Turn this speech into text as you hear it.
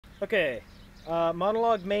Okay,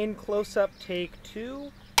 monologue main close-up take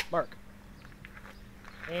 2, mark.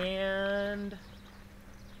 And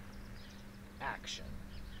action.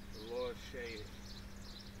 The Lord saith,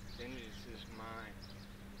 vengeance is mine,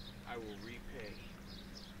 I will repay.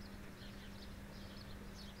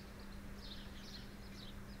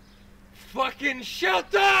 Fucking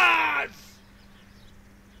shelters!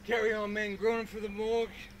 Carry on, men, groaning for the morgue.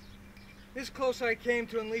 This close I came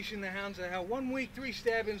to unleashing the hounds of hell. 1 week, 3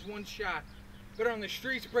 stabbings, 1 shot. But on the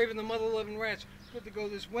streets, braving the mother-loving rats. Good to go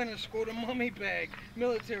this winter, scored a mummy bag.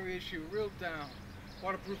 Military issue, reeled down.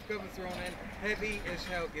 Waterproof cover thrown in. Heavy as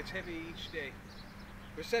hell, gets heavy each day.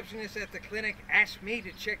 Receptionist at the clinic asked me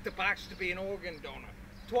to check the box to be an organ donor.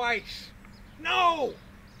 Twice. No!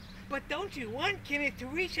 But don't you want, Kenneth, to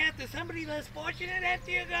reach out to somebody less fortunate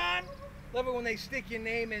after you're gone? Love it when they stick your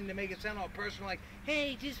name in to make it sound all personal, like,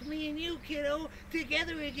 hey, just me and you, kiddo,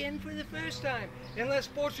 together again for the first time. And less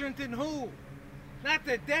fortunate than who? Not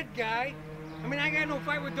the dead guy. I mean, I got no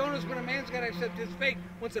fight with donors, but a man's got to accept his fate.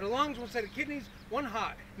 One set of lungs, 1 set of kidneys, 1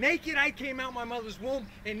 heart. Naked I came out my mother's womb,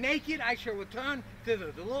 and naked I shall return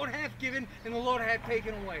thither. The Lord hath given, and the Lord hath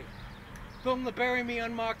taken away. Told him to bury me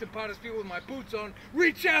unmarked in Potter's Field with my boots on.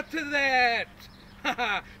 Reach out to that!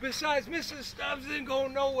 Besides, Mrs. Stubbs isn't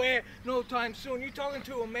going nowhere no time soon. You're talking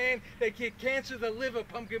to a man that kicked cancer, the liver,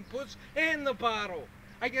 pumpkin puss, and the bottle.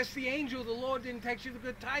 I guess the angel of the Lord didn't text you the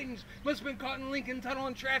good tidings. Must have been caught in Lincoln Tunnel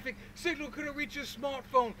in traffic. Signal couldn't reach your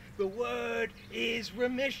smartphone. The word is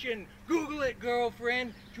remission. Google it,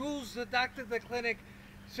 girlfriend. Jules, the doctor at the clinic,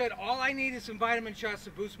 said all I need is some vitamin shots to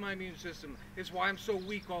boost my immune system. It's why I'm so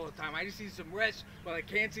weak all the time. I just need some rest while the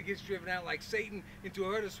cancer gets driven out like Satan into a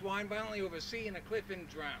herd of swine violently over a sea and a cliff and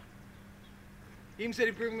drown. He even said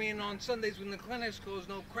he'd bring me in on Sundays when the clinic's closed,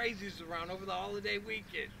 no crazies around over the holiday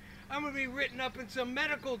weekend. I'm gonna be written up in some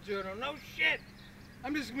medical journal, no shit.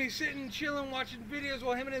 I'm just gonna be sitting, chilling, watching videos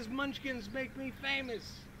while him and his munchkins make me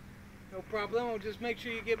famous. No problemo, just make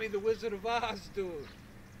sure you get me the Wizard of Oz, dude.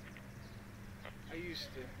 I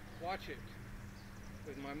used to watch it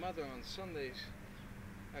with my mother on Sundays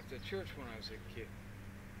after church when I was a kid.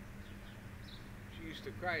 She used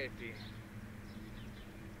to cry at the end.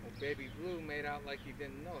 Old baby Blue made out like he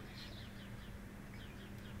didn't notice.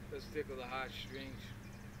 Does tickle the heartstrings.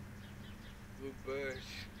 Blue birds.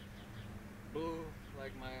 Blue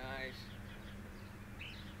like my eyes.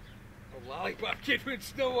 Oh, Lollipop Kid went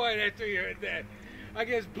Snow White after you heard that. I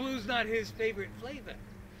guess blue's not his favorite flavor.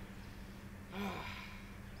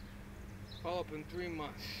 All up in 3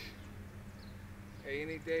 months. Hey,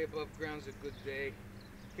 any day above ground's a good day.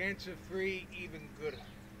 Cancer-free, even gooder.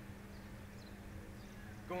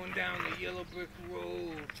 Going down the yellow brick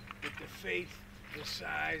road with the faith the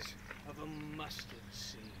size of a mustard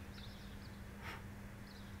seed.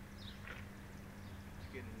 It's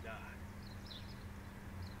getting dark.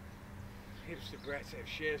 Hipster brats have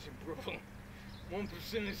shares in Brooklyn.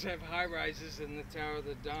 1%ers have high-rises in the Tower of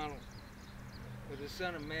the Donald. But the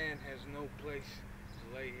Son of Man has no place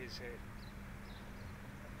to lay his head.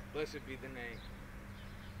 Blessed be the name.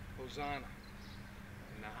 Hosanna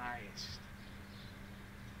in the highest.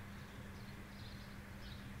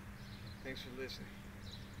 Thanks for listening.